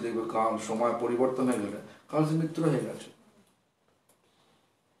ভাবছি দেখবে কাল সময় পরিবর্তন হয়ে গেলে কাল সে মিত্র হয়ে গেছে।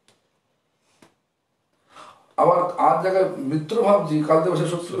 আবার আজ জায়গায় মিত্র ভাবছি, কাল থেকে সে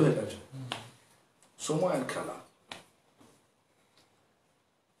শত্রু হয়ে গেছে। সময়ের খেলা।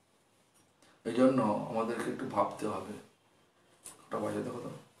 এই জন্য আমাদেরকে একটু ভাবতে হবে। ওটা বাজে দেখো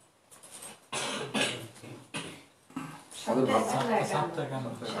তো, আমাদের ভাবতে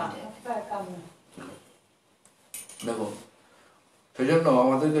দেখো, সেই জন্য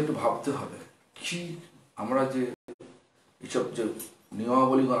আমাদেরকে একটু ভাবতে হবে কি আমরা যে এইসব যে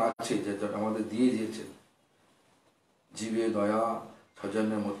নিয়মাবলীগুলো আছে যে আমাদের দিয়ে দিয়েছে, জীবে দয়া,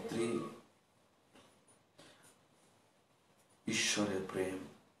 স্বজনে মৈত্রী, ঈশ্বরের প্রেম,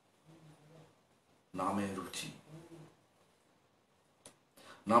 নামে রুচি।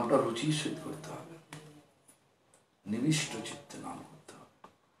 নামটা রুচির সহিত করতে হবে, নিবিষ্ট চিত্তে নাম করতে হবে।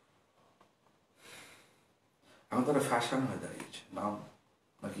 এখন তারা ফ্যাশন হয়ে দাঁড়িয়েছে নাম,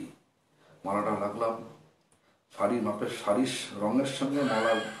 নাকি মালাটা লাগলাম, শাড়ির মাপের শাড়ির রঙের সঙ্গে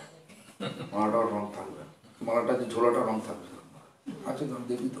মালাটার রং থাকবে, মালাটা যে ঝোলাটা রং থাকবে আছে তো,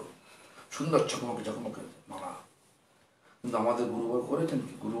 দেখি তো সুন্দর চকমকে চকমকে মালা। কিন্তু আমাদের গুরুবার করেছেন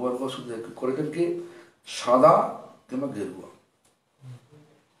কি? গুরুবার শুধু করেছেন কি সাদা কিংবা গেরুয়া।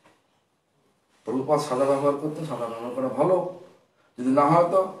 প্রভুপাদ সাদা ব্যবহার করতেন, সাদা ব্যবহার করা ভালো। যদি না হয়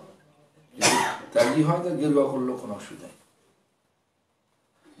তো ত্যাগী হয় তো গেরুয়া করলেও কোনো অসুবিধা নেই।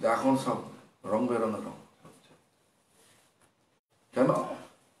 এখন সব রং বেরঙের রং হচ্ছে। কেন?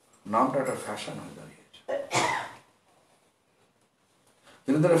 নামটা একটা ফ্যাশন হয়ে দাঁড়িয়েছে,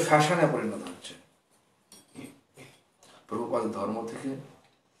 কিন্তু তারা ফ্যাশনে পরিণত হচ্ছে। প্রভুপাদের ধর্ম থেকে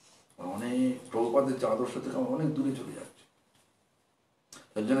অনেক, প্রভুপাদের যে আদর্শ থেকে আমরা অনেক দূরে চলে যাচ্ছে।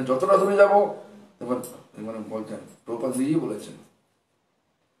 তার জন্য যতটা দূরে যাবো, মানে বলছেন প্রভুপাদ নিজেই বলেছেন,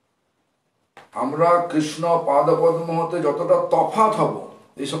 আমরা কৃষ্ণ পাদপদ্ম হতে যতটা তফাৎ হব,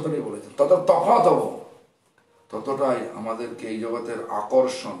 এই শব্দটাই বলেছেন, তত তফাৎ হব, ততটাই আমাদেরকে এই জগতের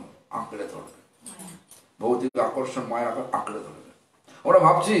আকর্ষণ আঁকড়ে ধরবে, ভৌতিক আকর্ষণ মায়া আঁকড়ে ধরবে। আমরা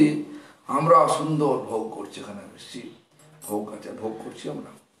ভাবছি আমরা সুন্দর ভোগ করছি, এখানে বেশি ভোগ আছে, ভোগ করছি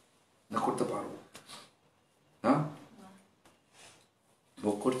আমরা না করতে পারবো? হ্যাঁ,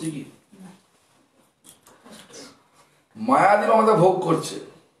 ভোগ করছি কি? মায়া দিন আমাদের ভোগ করছে,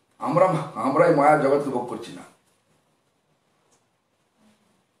 আমরা এই মায়ার জগৎকে ভোগ করছি না।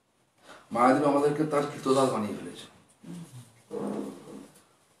 মায়া দিন আমাদেরকে তার কৃতদাস বানিয়ে ফেলেছে,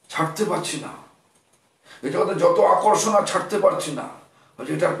 ছাড়তে পারছি না। এই জগতে যত আকর্ষণ আর ছাড়তে পারছি না।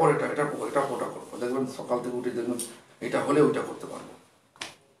 এটার পর এটা, এটার পর এটা, ওটা করবো। দেখবেন সকাল থেকে উঠে দেখবেন এটা হলে ওইটা করতে পারবো,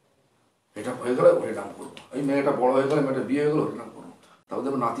 এটা হয়ে গেলে ওই নাম করবো, এই মেয়েটা বড় হয়ে গেলে, মেয়েটা বিয়ে হয়ে গেলে ওই নাম করবো, তারপর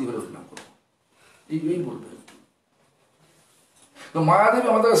দেখবেন নাতি হলে ওই নাম করবো, এই বলবে। মায়াদেবী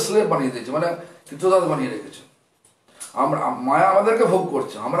আমাদেরকে স্লেভ বানিয়ে দিয়েছে, মানে কৃতদাস বানিয়ে রেখেছে। আমরা মায়া আমাদেরকে ভোগ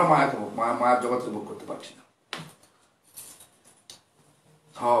করছে, আমরা মায়াকে মায়ার জগৎকে ভোগ করতে পারছি না।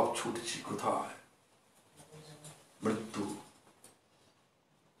 সব ছুটছি কোথায়? মৃত্যু,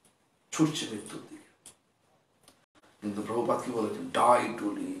 ছুটছে মৃত্যুর দিকে। কিন্তু প্রভুপাদ কি বলেছেন? ডাই টু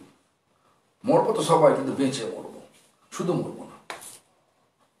লিভ, মরবো তো সবাই, কিন্তু বেঁচে মরবো, শুধু মরবো না।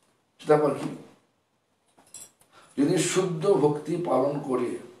 সেটা আবার কি? যদি শুদ্ধ ভক্তি পালন করে,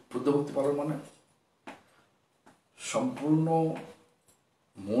 শুদ্ধ ভক্তি পালন মানে সম্পূর্ণ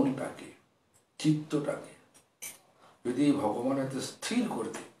মনটাকে, চিত্তটাকে যদি ভগবানের স্থির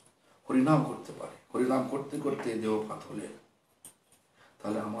করতে হরিনাম করতে পারে, হরিনাম করতে করতে দেহপাত হলে,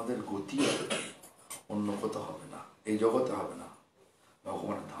 তাহলে আমাদের গতি অন্য কোথাও হবে না, এই জগতে হবে না,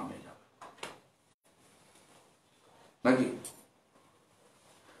 ভগবানের ধামে যাবে নাকি?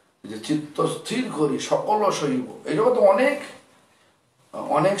 যে চিত্ত স্থির করি সকল সইব, এই জগতে অনেক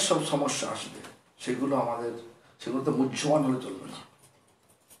অনেক সব সমস্যা আসবে, সেগুলো তো মুহ্যমান হলে চলবে না।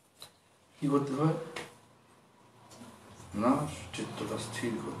 কি করতে হয় না, চিত্তটা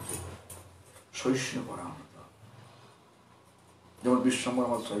স্থির করতে হবে, সহিষ্ণু করা আমরা, যেমন বিশ্বম্বর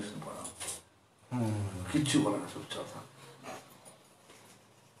আমার সহিষ্ণু করা, কিচ্ছু বলে না, চুপচাপ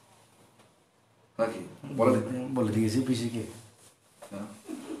নাকি বলে দিয়েছি পিসিকে।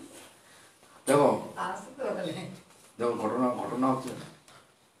 দেখো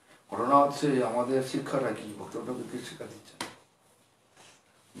ঘটনা হচ্ছে আমাদের শিক্ষাটা কি, ভক্তটাকে কি শিক্ষা দিচ্ছে,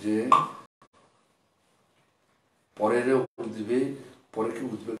 যে পরের উদ্বেগ, পরেকে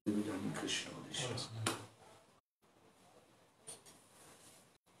উদ্বেগ দেবে জানি কৃষ্ণ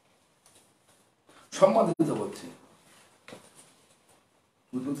সম্মান দিতে বলছে,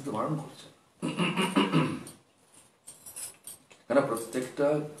 উদ্বেগ দিতে বারণ করছে। কেন? প্রত্যেকটা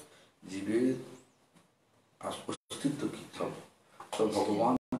জীবের অস্তিত্ব কি, সব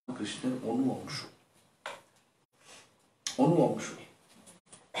ভগবান কৃষ্ণের অনু অংশ।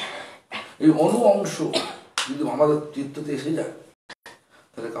 এই অনু অংশ যদি আমাদের চিত্ততে এসে যায়,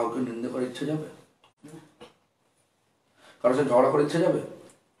 তাহলে কাউকে নিন্দা করার ইচ্ছা যাবে? কারোর সাথে ঝগড়া করার ইচ্ছা যাবে?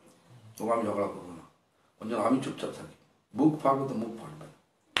 তবু আমি ঝগড়া করবো না, আমি চুপচাপ থাকি। বুক ফাটবে তো মুখ ফাটবে,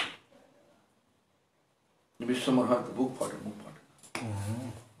 বিশ্বমর হয় তো বুক ফাটে, মুখ ফাটে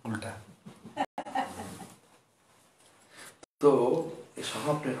উল্টা। তো এই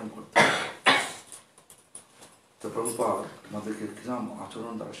স্বভাবটা এরকম করতে হবে। তো প্রভুপাদ আমাদেরকে কিরম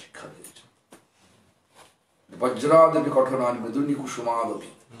আচরণ দ্বারা শিক্ষা দিয়েছে, বজ্রাদেবী কঠোরানি মৃদুনি কুসুমাদপি।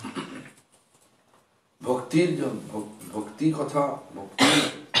 ভক্তির জন্য ভক্তি কথা,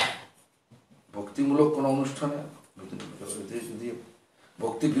 ভক্তিমূলক কোন অনুষ্ঠানে যদি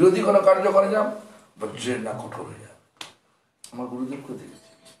ভক্তি বিরোধী কোনো কার্য করে যান, বজ্রের না কঠোর হয়ে যাবে। আমার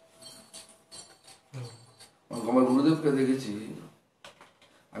গুরুদেবকে দেখেছি,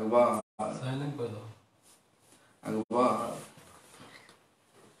 একবার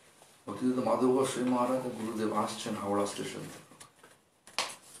মাধব গোস্বামী মহারাজ গুরুদেব আসছেন হাওড়া স্টেশন থেকে,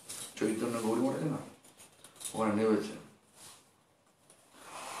 চৈতন্য গৌরী মঠে না, ওখানে নেমেছে।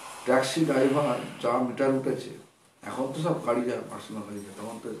 ট্যাক্সি ড্রাইভার যা মিটার উঠেছে, এখন তো সব গাড়ি যায়, পার্সোনাল গাড়ি যায়,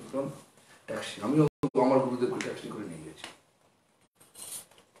 তখন তো ট্যাক্সি, আমিও আমার গুরুদেবকে ট্যাক্সি করে নিয়ে গেছি।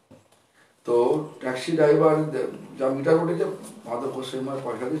 তো ট্যাক্সি ড্রাইভার যা মিটার উঠেছে, মাধব গোস্বামী মহারাজ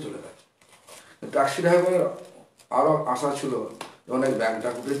পয়সা দিয়ে চলে গেছে। ট্যাক্সি ড্রাইভারের আরো আশা ছিল, অনেক ব্যাগটা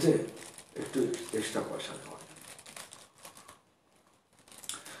উঠেছে, একটু এক্সট্রা পয়সা দেওয়া।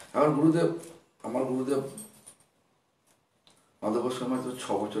 আমার গুরুদেব মাধব গোস্বামী তো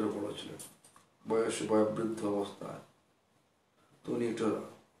 6 বছরের বড় ছিলেন, বয়োবৃদ্ধ অবস্থায়। তো উনি একটু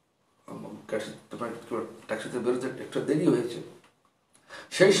ট্যাক্সিতে বেরোতে একটু দেরি হয়েছে।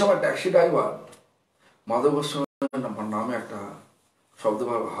 সেই সময় ট্যাক্সি ড্রাইভার মাধব গোস্বামীর নামে একটা শব্দ,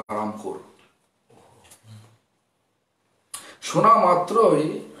 হারামখোর, শোনা মাত্রই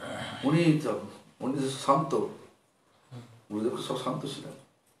উনি শান্ত, গুরুদেবকে সব শান্ত ছিলেন,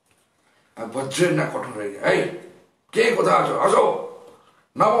 আর বজ্রের না কঠোর হয়ে গেছে। এই কে কোথায় আছো, আসো,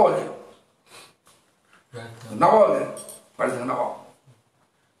 নামাও, বাড়ি থেকে নামাও,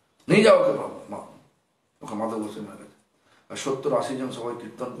 নিয়ে যাও ওকে, ওকে মাধব গোস্বামী কাছে। আর 70-80 জন সবাই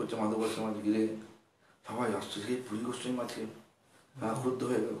কীর্তন করছে, মাধব গোস্বামী গিরে সবাই আসছে, সেই পুরী গোস্বামী মাঝে ক্রুদ্ধ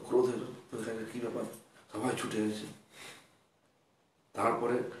হয়ে গেল, ক্রোধ হয়ে গেল, কি ব্যাপার, সবাই ছুটে গেছে।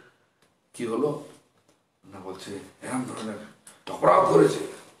 তারপরে কি হলো না, বলছে এরকম ধরনের অপরাধ করেছে,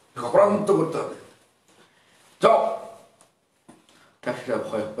 অপরাধ মুক্ত করতে হবে, যাও। ট্যাক্সিটা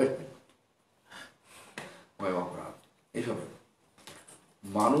ভয় অপরাধ। এইভাবে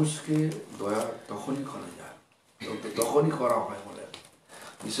মানুষকে দয়া তখনই করা যায়, তখনই করা হয় বলে,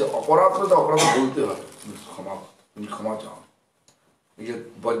 সে অপরাধ করে অপরাধ বলতে হয়, তুমি ক্ষমা চাও। এই যে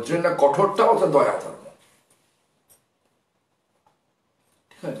বজ্রের না কঠোরটাও তো দয়া ধর্ম,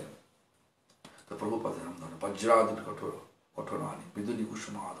 ঠিক আছে? তো প্রভুপাদের নাম ধরে বজ্রাদি কঠোরানি বিদুনি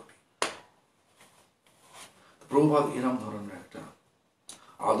কুসুমাদপি। প্রভুপাদ এরম ধরনের একটা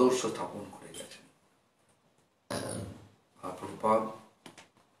আদর্শ স্থাপন করে গেছেন। আর প্রভুপাদ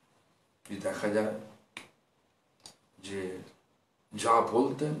দেখা যায় যে যা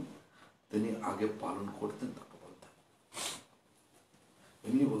বলতেন তিনি আগে পালন করতেন, তারপর বলতেন,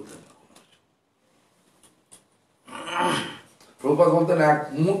 এমনি বলতেন না কোনো কিছু। প্রভুপাদ বলতেন এক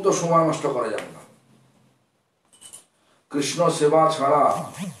মুহূর্ত সময় নষ্ট করা যাবে না। কৃষ্ণ সেবা ছাড়া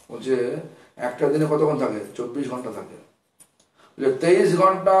বলছে একটা দিনে কতক্ষণ থাকে? 24 ঘন্টা থাকে। 23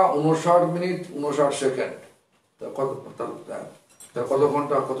 ঘন্টা 59 মিনিট 59 সেকেন্ড, কত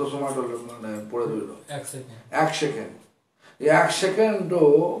ঘন্টা, কত সময় মানে পড়ে রইল? 1 সেকেন্ড। এই 1 সেকেন্ডও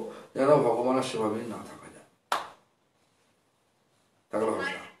যেন ভগবানের সেভাবেই না থাকা যায়, থাকলে হবে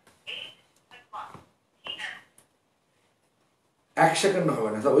না। 1 সেকেন্ড হবে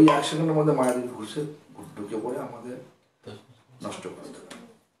না, ওই 1 সেকেন্ডের মধ্যে মায়াদেবী ঘুষে ঢুকে পড়ে আমাদের নষ্ট করে দেবে।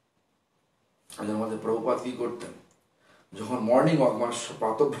 আমাদের প্রভুপাদ কি করতেন? যখন মর্নিং ওয়াক মানে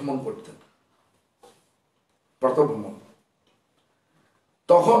প্রাতঃভ্রমণ করতেন, প্রাতঃভ্রমণ,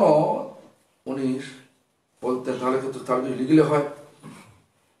 তখনও উনি বলতেন তাহলে কিন্তু তাহলে লিখলে হয়।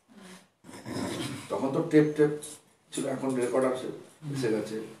 তখন তো টেপ ছিল, এখন রেকর্ডার এসে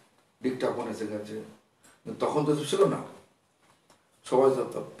গেছে, ডিকটাফোন এসে গেছে, তখন তো ছিল না। সবাই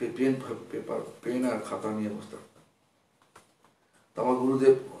পেন আর খাতা নিয়ে বসতে পারতেন। তো আমার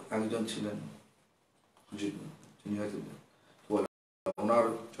গুরুদেব একজন ছিলেন, যিনি হয়তো ওনার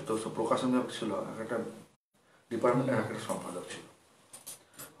যত প্রকাশন ছিল, একটা ডিপার্টমেন্টের একটা সম্পাদক ছিল।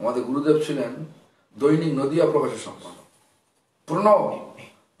 আমাদের গুরুদেব ছিলেন দৈনিক নদিয়া প্রকাশের সম্পাদক। প্রণব,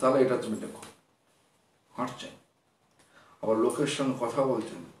 তাহলে এটা তুমি দেখো, হাঁটছেন, আবার লোকের সঙ্গে কথা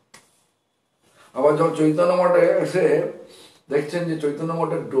বলছেন। আবার যখন চৈতন্য মঠে এসে দেখছেন যে চৈতন্য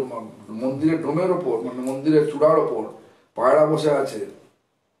মঠের মন্দিরের ডোমের ওপর, মানে মন্দিরের চূড়ার ওপর পায়রা বসে আছে,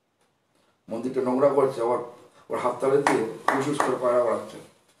 মন্দিরটা নোংরা করছে, আবার ওর হাত তালে দিয়ে ফুসফুস করে পায়রা বাড়াচ্ছে।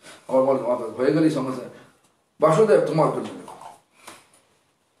 আবার বল হয়ে গেলি সমস্যা, বাসুদেব তোমার জন্য দেখো।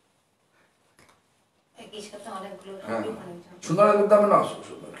 হ্যাঁ, সুন্দরানন্দ দামে না,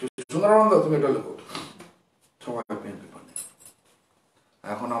 সুন্দরানন্দ তুমি এটা লেখো, সবাই পেন পেপার নেই।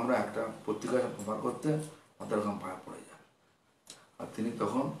 এখন আমরা একটা পত্রিকা বার করতে মাথার ঘাম পায়ে পড়ে যায়। আর তিনি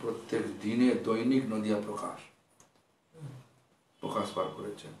তখন প্রত্যেক দিনে দৈনিক নদিয়া প্রকাশ বার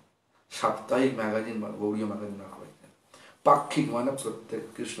করেছেন, সাপ্তাহিক ম্যাগাজিন বা গৌড়ীয় ম্যাগাজিন বার করেছেন, পাক্ষিক মানে প্রত্যেক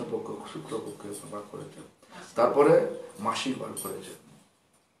কৃষ্ণপক্ষ শুক্লপক্ষে বার করেছেন, তারপরে মাসিক বার করেছেন।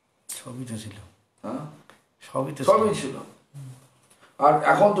 সবই তো ছিল, হ্যাঁ সবই ছিল। আর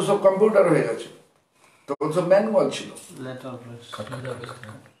এখন তো সব কম্পিউটার হয়ে গেছে, তখন সব ম্যানুয়াল ছিল।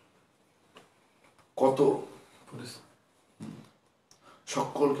 কত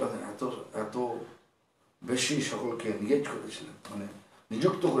সকলকে এত এত বেশি সকলকে এনগেজ করেছিলেন, মানে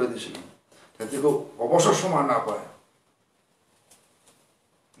নিযুক্ত করে দিয়েছিলেন, যাতে কেউ অবসর সময় না পায়,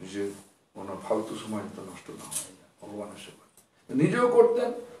 যে কোনো ফালতু সময় যাতে নষ্ট না হয়ে যায় ভগবানের সেবা। নিজেও করতেন,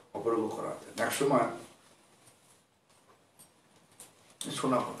 অপরকেও করাতেন। এক সময়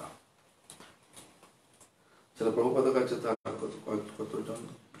শোনা কথা, সেটা প্রভুপাদের কাছে তার কতজন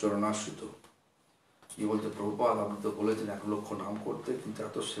চরণাশ্রিত, কি বলছে, প্রভুপাদ আপনি তো বলেছেন 1 লক্ষ নাম করতে, কিন্তু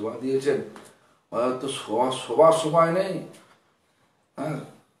এত সেবা দিয়েছেন, তো শোবার সময় নেই, হ্যাঁ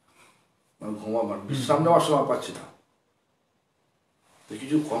ঘুমাবার বিশ্রাম নেওয়ার সময় পাচ্ছি না, তো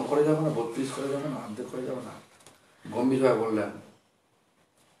কিছু কম করে যাবে না, 32 করে যাবে না, অর্ধেক করে যাবে না? গম্ভীর ভাই বললেন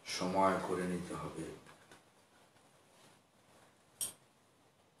সময় করে নিতে হবে,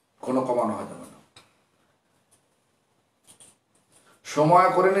 কোনো কমানো হয়ে যাবে না, সময়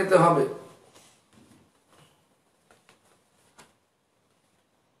করে নিতে হবে।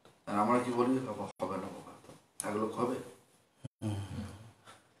 আমরা কি বলি, হবে না, 1 লক্ষ হবে,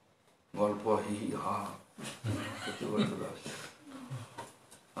 গল্প হি হি হা,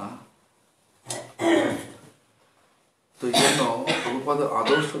 তো এই জন্য প্রভুপাদের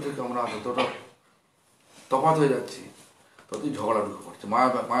আদর্শ থেকে আমরা যতটা তফাৎ হয়ে যাচ্ছি, ততই ঝগড়া ঢুকে পড়ছে,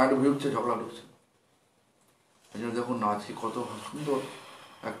 মায়া ঢুকছে, ঝগড়া ঢুকছে। এই জন্য দেখুন না, আজকে কত সুন্দর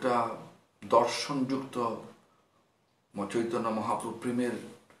একটা দর্শনযুক্ত চৈতন্য মহাপ্রভু প্রেমের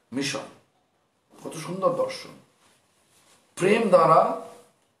মিশন, কত সুন্দর দর্শন, প্রেম দ্বারা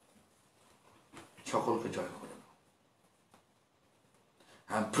সকলকে জয় করে।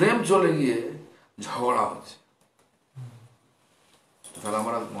 হ্যাঁ, প্রেম চলে গিয়ে ঝগড়া হচ্ছে, তাহলে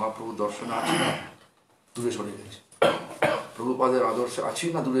আমরা মহাপ্রভু দর্শনে আছি না দূরে সরে গেছি, প্রভুপাদের আদর্শে আছি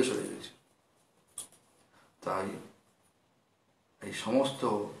না দূরে সরে গেছি। তাই এই সমস্ত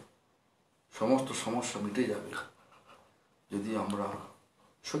সমস্যা মিটে যাবে যদি আমরা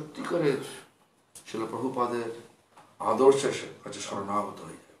সত্যিকারের শিল প্রভুপাদের আদর্শের কাছে শরণাগত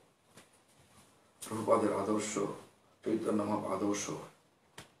হয়ে যায়। প্রভুপাদের আদর্শ, চৈতন্য মহাপ্রভুর আদর্শ,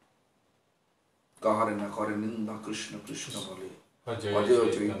 কাহারে না করে নিন্দা কৃষ্ণ কৃষ্ণ বলে, অজয়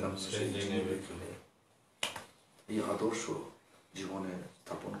চৈতন্য সেই জিনিবে খেলে। এই আদর্শ জীবনে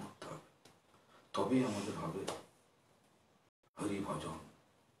স্থাপন করতে হবে, তবেই আমাদের হবে হরি ভজন,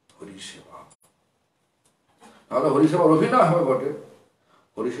 হরি সেবা। নাহলে হরিসেবার অভিনয় হবে বটে,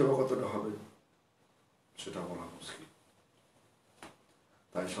 হরিসেবা কতটা হবে সেটা বলা মুশকিল।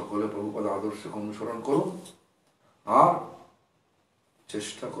 তাই সকলে প্রভুপাদ আদর্শকে অনুসরণ করুন আর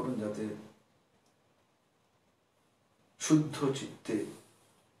চেষ্টা করুন যাতে শুদ্ধ চিত্তে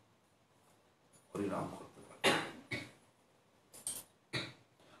হরিনাম করতে পারে।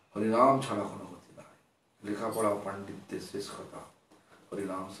 হরিনাম ছাড়া কোনো গতি নাই। লেখাপড়া পাণ্ডিত্যের শেষ কথা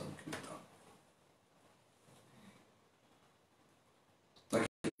হরিনাম সংকীর্তন।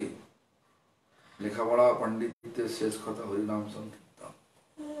 লেখাপড়া পাণ্ডিত্যের শেষ কথা হরিনাম সংকীর্তন।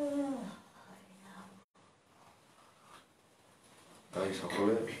 তাই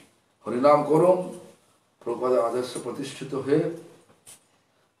সকলে হরিনাম করুন, প্রভুপাদের আদর্শে প্রতিষ্ঠিত হয়ে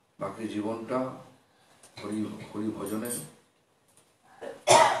বাকি জীবনটা হরি ভজনে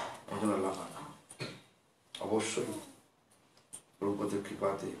লাগান। অবশ্যই প্রভুপাদের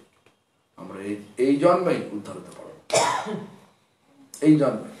কৃপাতে আমরা এই জন্মেই উদ্ধার হতে পারব, এই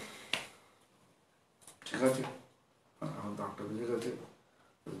জন্মে। ঠিক আছে, এখন তো 8টা বেজে গেছে,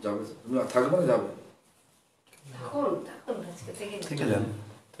 যাবে তুমি আর থাকবে না? যাবে, থেকে যান।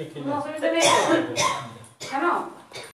 অসুবিধা নেই কেন?